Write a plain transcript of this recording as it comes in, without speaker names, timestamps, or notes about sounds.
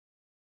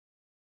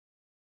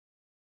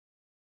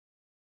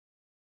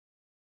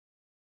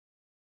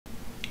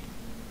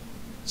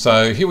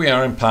So here we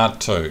are in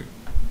part 2,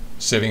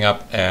 setting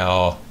up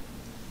our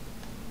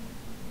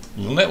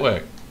little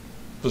network.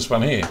 This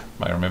one here,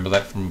 you may remember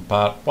that from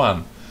part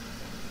 1.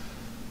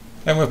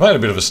 And we've made a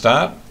bit of a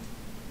start.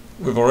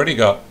 We've already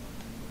got,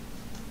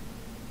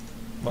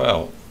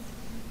 well,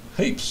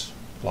 heaps,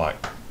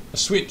 like a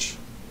switch.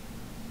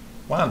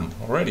 One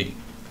already.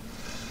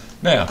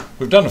 Now,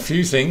 we've done a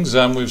few things.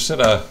 We've set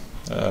a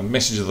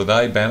message of the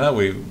day banner.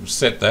 We've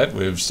set that.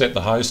 We've set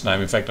the host name.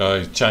 In fact,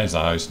 I changed the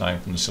host name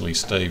from the silly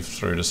Steve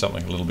through to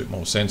something a little bit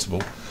more sensible.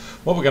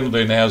 What we're going to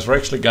do now is we're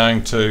actually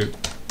going to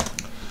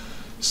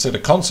set a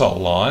console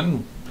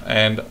line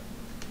and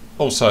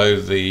also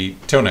the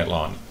Telnet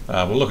line.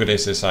 We'll look at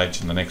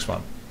SSH in the next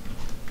one.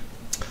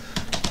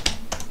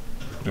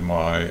 Put in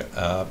my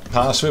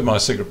password, my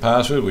secret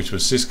password, which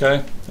was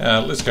Cisco.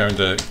 Let's go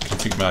into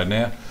config mode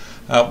now.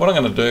 What I'm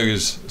going to do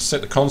is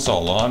set the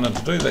console line, and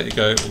to do that you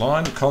go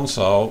line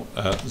console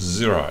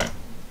 0.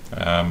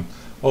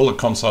 All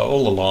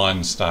the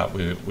lines start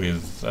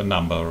with a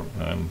number.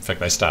 In fact,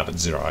 they start at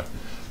 0.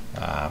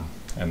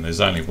 And there's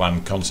only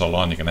one console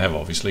line you can have,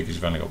 obviously, because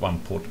you've only got one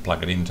port to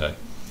plug it into.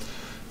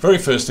 Very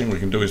first thing we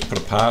can do is put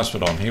a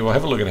password on here. We'll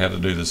have a look at how to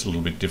do this a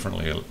little bit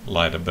differently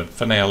later, but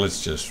for now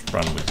let's just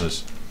run with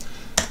this.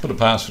 Put a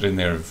password in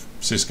there of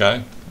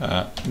Cisco.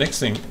 Next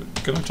thing,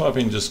 we're going to type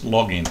in just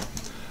login.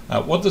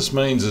 What this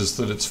means is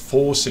that it's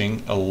forcing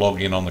a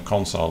login on the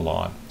console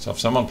line. So if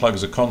someone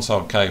plugs a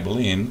console cable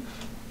in,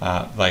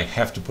 they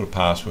have to put a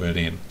password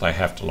in. They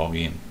have to log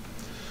in.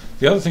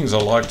 The other things I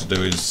like to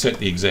do is set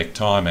the exact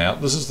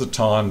timeout. This is the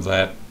time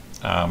that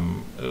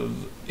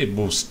it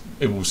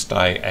will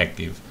stay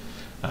active.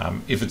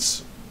 If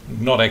it's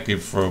not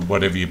active for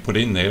whatever you put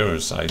in there,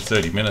 or say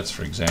 30 minutes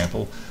for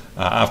example,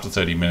 after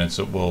 30 minutes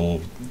it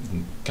will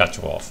cut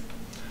you off.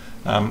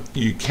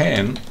 You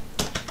can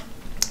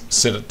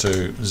set it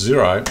to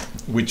 0,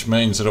 which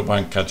means that it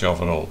won't cut you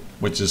off at all,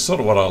 which is sort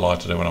of what I like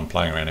to do when I'm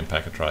playing around in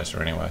Packet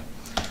Tracer anyway.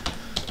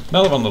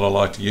 Another one that I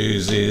like to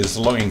use is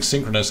the logging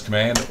synchronous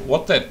command.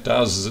 What that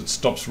does is it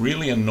stops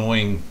really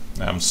annoying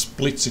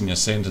splits in your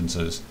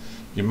sentences.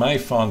 You may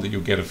find that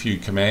you'll get a few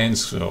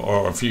commands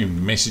or a few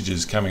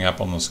messages coming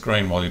up on the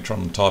screen while you're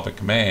trying to type a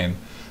command,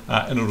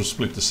 and it'll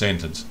split the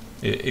sentence.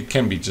 It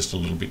can be just a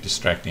little bit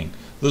distracting.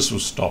 This will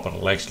stop it.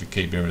 It'll actually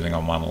keep everything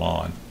on one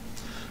line.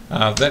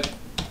 That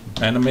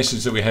banner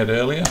message that we had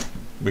earlier,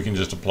 we can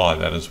just apply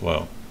that as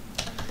well.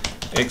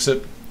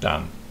 Exit,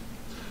 done.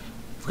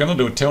 We're going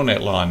to do a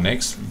Telnet line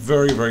next.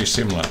 Very, very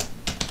similar.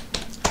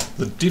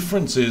 The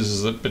difference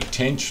is that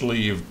potentially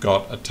you've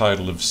got a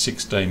total of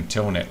 16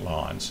 Telnet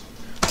lines,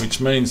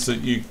 which means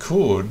that you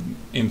could,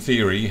 in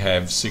theory,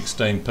 have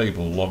 16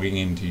 people logging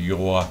into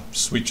your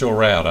switch or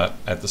router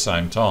at the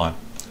same time.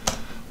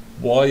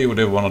 Why you would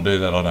ever want to do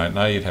that, I don't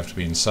know. You'd have to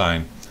be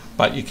insane,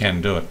 but you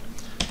can do it.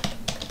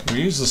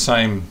 We use the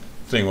same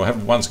thing.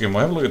 Once again,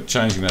 we'll have a look at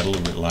changing that a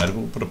little bit later.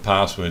 We'll put a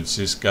password,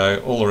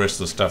 Cisco, all the rest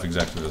of the stuff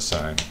exactly the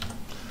same.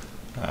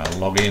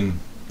 Login,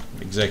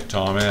 exact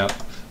timeout.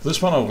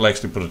 This one I will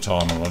actually put a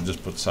timer on. I'll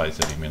just put, say,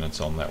 30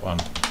 minutes on that one.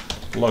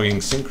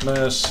 Logging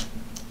synchronous,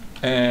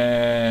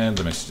 and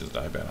the message of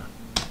the day banner.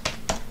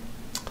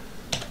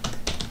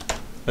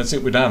 That's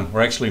it, we're done.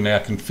 We're actually now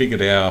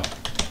configured our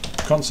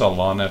console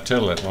line, our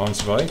Telnet line.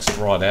 So if I exit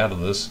right out of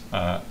this,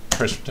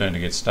 press return to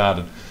get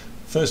started.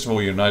 First of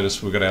all, you'll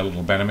notice we've got our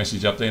little banner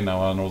message up there,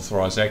 no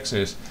unauthorized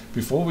access.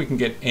 Before we can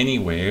get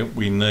anywhere,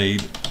 we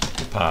need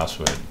the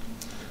password.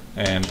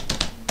 And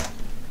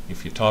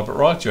if you type it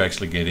right, you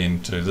actually get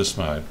into this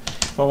mode.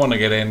 If I want to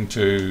get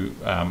into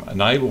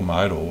enable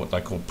mode, or what they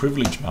call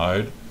privilege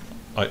mode,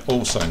 I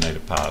also need a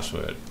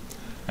password.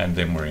 And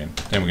then we're in.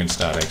 Then we can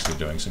start actually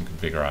doing some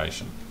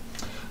configuration.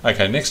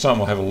 Okay, next time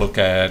we'll have a look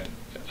at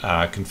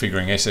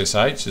configuring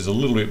SSH. There's a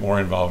little bit more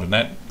involved in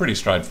that. Pretty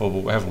straightforward,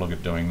 but we'll have a look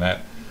at doing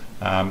that.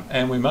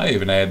 And we may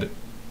even add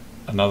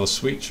another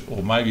switch,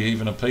 or maybe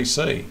even a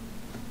PC.